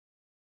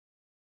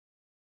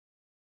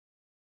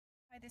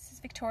This is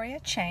Victoria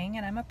Chang,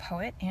 and I'm a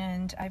poet,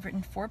 and I've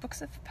written 4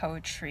 books of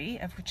poetry,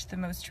 of which the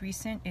most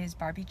recent is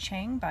Barbie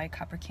Chang by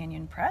Copper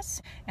Canyon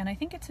Press. And I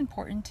think it's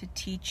important to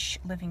teach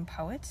living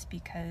poets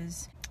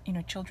because, you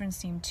know, children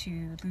seem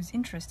to lose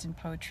interest in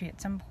poetry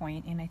at some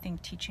point, and I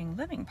think teaching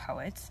living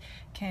poets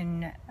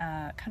can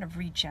kind of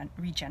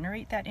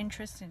regenerate that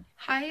interest.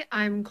 Hi,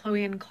 I'm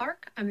Chloe Ann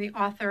Clark. I'm the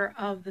author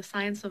of The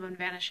Science of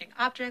Unvanishing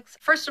Objects.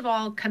 First of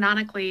all,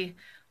 canonically,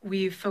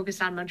 we've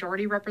focused on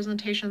majority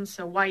representation,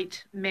 so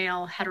white,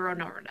 male,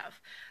 heteronormative.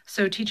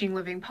 So teaching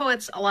living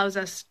poets allows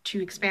us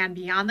to expand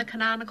beyond the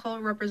canonical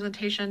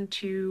representation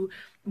to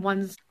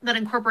ones that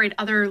incorporate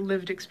other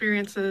lived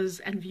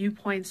experiences and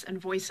viewpoints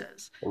and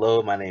voices.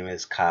 Hello, my name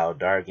is Kyle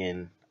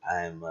Dargan.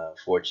 I'm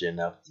fortunate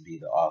enough to be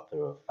the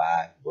author of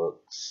 5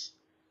 books,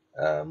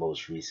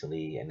 most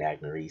recently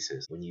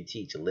Anagnoresis. When you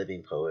teach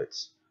living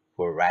poets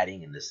who are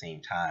writing in the same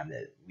time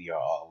that we are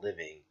all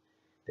living,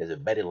 there's a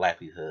better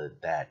likelihood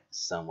that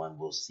someone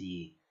will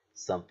see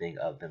something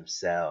of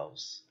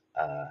themselves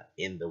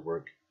in the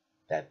work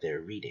that they're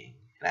reading.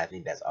 And I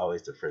think that's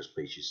always the first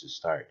place you should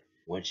start.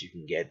 Once you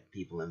can get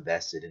people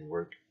invested in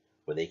work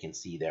where they can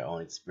see their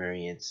own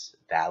experience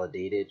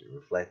validated and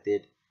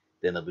reflected,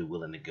 then they'll be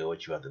willing to go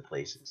with you other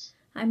places.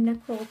 I'm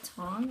Nicole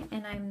Tong,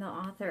 and I'm the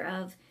author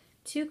of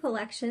 2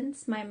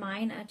 collections, My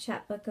Mind, a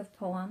Chapbook of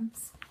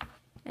Poems,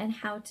 and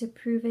How to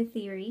Prove a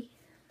Theory.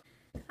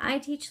 I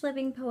teach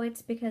living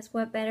poets because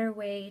what better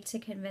way to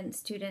convince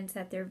students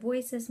that their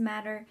voices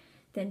matter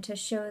than to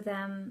show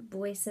them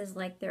voices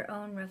like their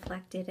own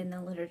reflected in the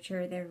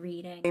literature they're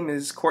reading. My name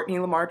is Courtney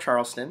Lamar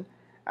Charleston.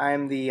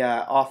 I'm the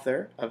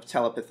author of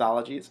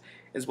Telepathologies,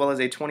 as well as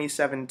a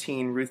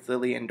 2017 Ruth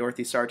Lilly and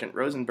Dorothy Sargent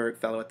Rosenberg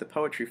Fellow at the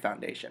Poetry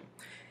Foundation.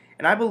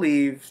 And I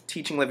believe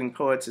teaching living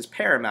poets is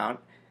paramount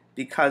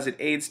because it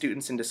aids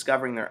students in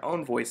discovering their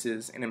own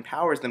voices and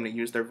empowers them to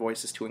use their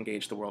voices to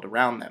engage the world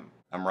around them.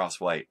 I'm Ross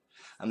White.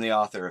 I'm the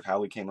author of How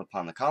We Came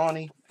Upon the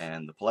Colony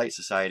and the Polite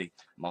Society.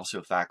 I'm also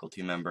a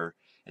faculty member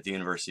at the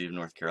University of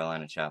North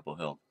Carolina, Chapel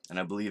Hill, and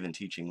I believe in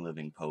teaching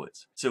living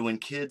poets. So when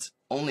kids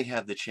only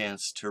have the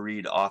chance to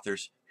read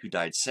authors who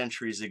died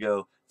centuries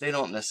ago, they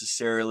don't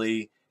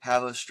necessarily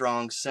have a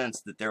strong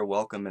sense that they're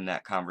welcome in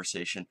that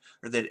conversation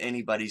or that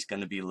anybody's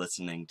going to be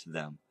listening to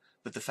them.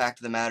 But the fact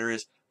of the matter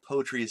is,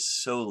 poetry is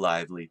so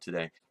lively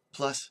today.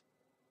 Plus,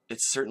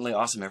 it's certainly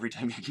awesome every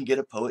time you can get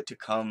a poet to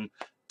come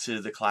to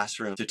the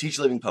classroom to teach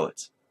living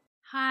poets.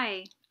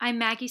 Hi, I'm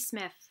Maggie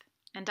Smith,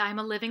 and I'm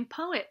a living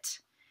poet.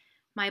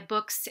 My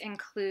books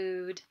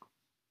include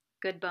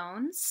Good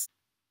Bones,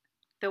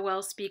 The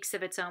Well Speaks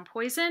of Its Own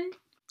Poison,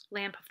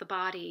 Lamp of the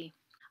Body.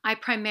 I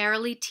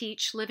primarily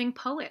teach living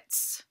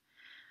poets,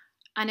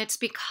 and it's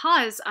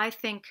because I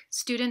think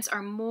students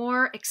are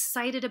more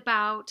excited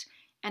about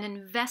and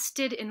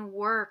invested in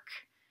work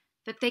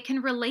that they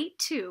can relate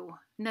to,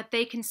 and that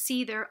they can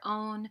see their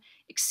own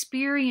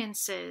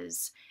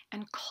experiences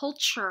and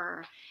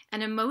culture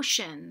and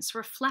emotions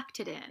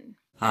reflected in.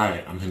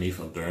 Hi, I'm Hanif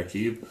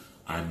Abdurraqib.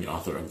 I'm the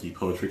author of the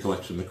poetry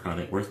collection, The Crown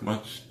Ain't Worth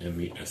Much, and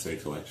the essay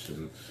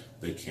collection,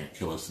 They Can't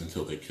Kill Us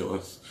Until They Kill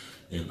Us.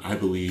 And I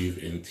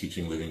believe in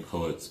teaching living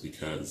poets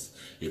because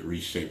it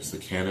reshapes the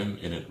canon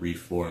and it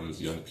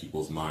reforms young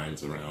people's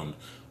minds around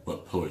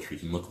what poetry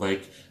can look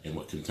like and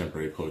what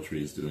contemporary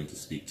poetry is doing to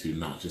speak to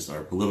not just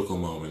our political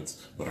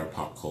moments, but our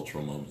pop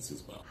cultural moments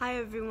as well. Hi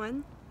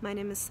everyone, my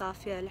name is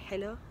Safia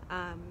Elhillo.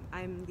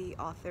 I'm the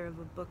author of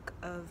a book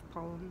of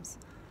poems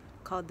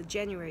called The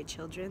January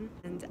Children,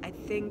 and I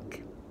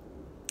think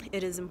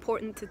it is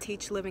important to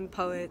teach living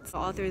poets.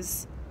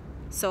 Authors,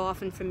 so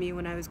often for me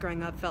when I was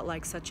growing up, felt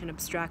like such an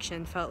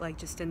abstraction, felt like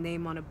just a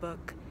name on a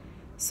book.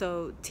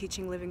 So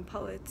teaching living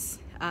poets,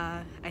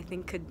 I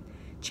think could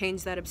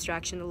change that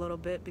abstraction a little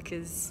bit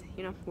because,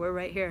 you know, we're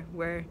right here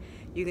where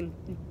you can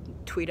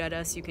tweet at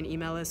us, you can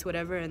email us,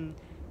 whatever, and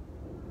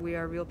we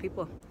are real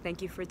people.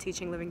 Thank you for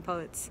teaching living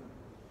poets.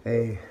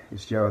 Hey,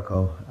 it's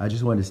Jericho. I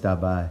just wanted to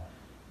stop by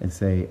and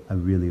say I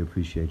really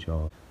appreciate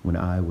y'all. When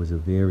I was a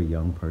very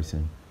young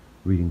person,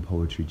 reading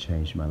poetry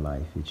changed my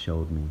life. It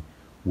showed me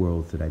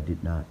worlds that I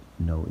did not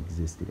know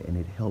existed, and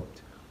it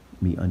helped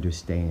me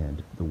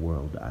understand the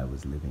world I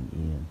was living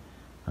in.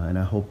 And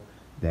I hope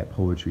that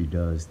poetry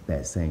does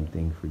that same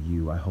thing for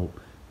you. I hope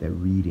that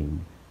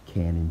reading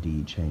can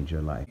indeed change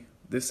your life.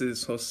 This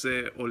is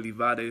Jose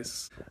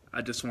Olivarez.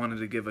 I just wanted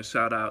to give a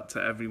shout out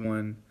to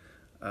everyone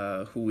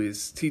who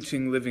is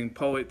teaching living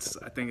poets.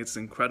 I think it's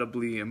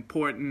incredibly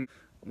important.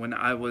 When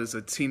I was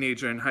a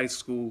teenager in high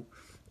school,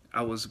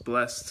 I was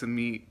blessed to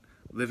meet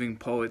living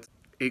poets.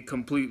 It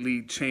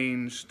completely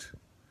changed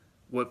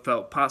what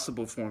felt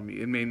possible for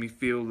me. It made me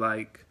feel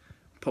like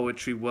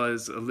poetry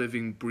was a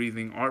living,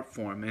 breathing art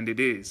form, and it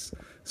is.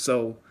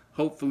 So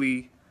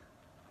hopefully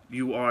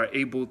you are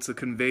able to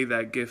convey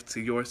that gift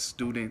to your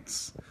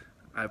students.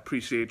 I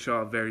appreciate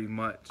y'all very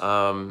much.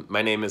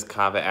 My name is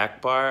Kaveh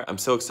Akbar. I'm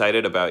so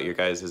excited about your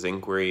guys'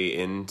 inquiry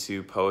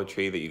into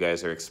poetry, that you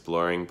guys are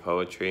exploring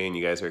poetry and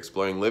you guys are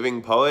exploring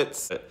living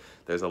poets.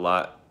 There's a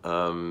lot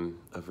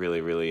of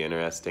really, really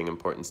interesting,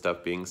 important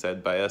stuff being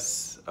said by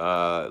us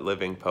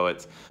living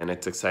poets. And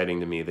it's exciting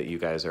to me that you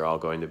guys are all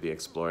going to be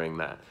exploring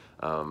that.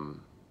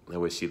 I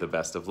wish you the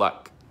best of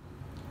luck.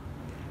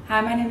 Hi,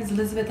 my name is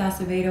Elizabeth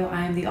Acevedo.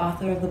 I am the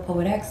author of The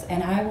Poet-X,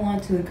 and I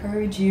want to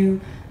encourage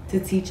you to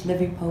teach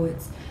living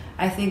poets.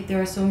 I think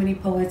there are so many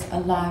poets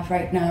alive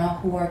right now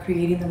who are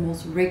creating the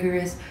most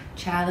rigorous,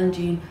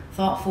 challenging,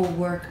 thoughtful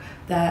work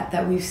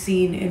that we've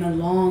seen in a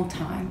long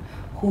time,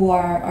 who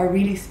are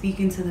really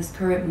speaking to this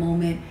current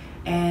moment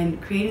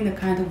and creating the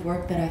kind of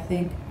work that I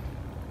think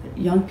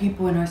young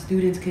people and our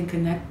students can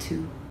connect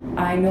to.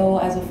 I know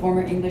as a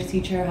former English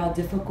teacher how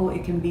difficult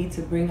it can be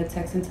to bring a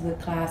text into the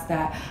class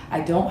that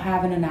I don't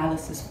have an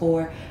analysis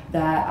for,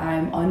 that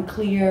I'm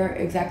unclear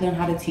exactly on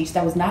how to teach,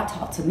 that was not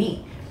taught to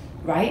me,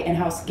 right? And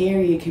how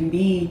scary it can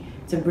be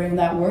to bring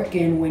that work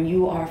in when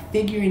you are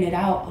figuring it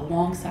out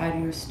alongside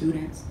your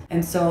students.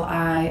 And so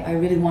I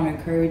really want to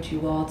encourage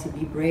you all to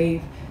be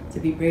brave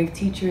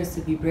teachers,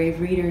 to be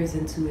brave readers,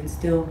 and to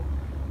instill,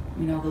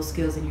 those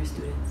skills in your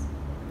students.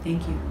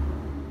 Thank you.